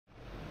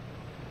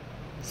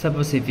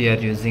Suppose if you are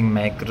using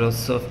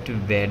Microsoft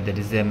Word, that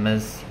is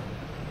MS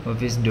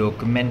Office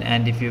document,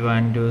 and if you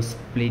want to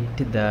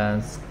split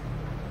the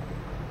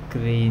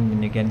screen,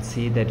 then you can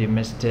see that you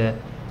must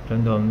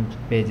from the home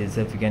page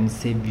itself you can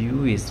see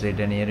view is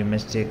written here. You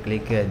must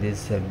click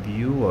this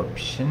view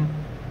option.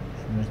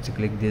 You must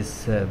click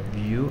this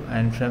view,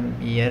 and from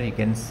here you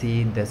can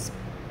see the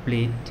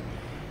split.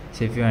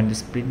 So if you want to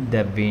split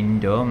the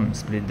window,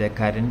 split the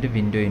current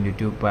window into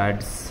two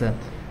parts,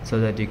 so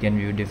that you can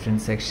view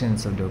different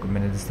sections of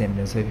document at the same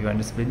time. So if you want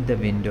to split the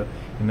window,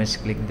 you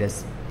must click the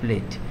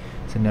split.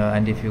 So now,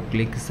 and if you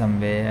click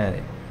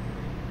somewhere,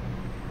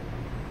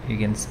 you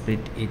can split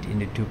it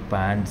into two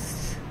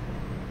parts.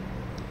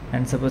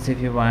 And suppose if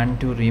you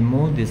want to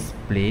remove this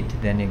split,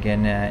 then you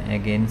can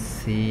again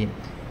see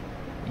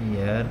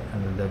here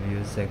under the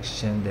view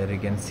section, there you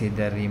can see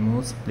the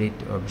remove split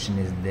option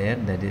is there,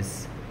 that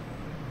is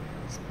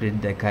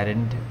split the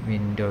current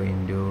window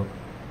into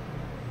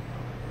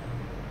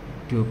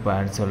two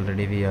parts.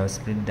 Already we have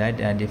split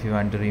that, and if you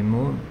want to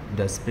remove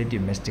the split, you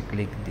must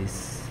click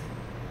this.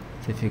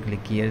 So if you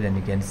click here, then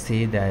you can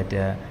see that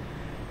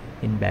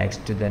it backs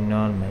to the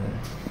normal.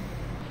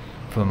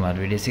 For more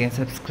videos you can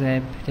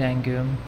subscribe. Thank you.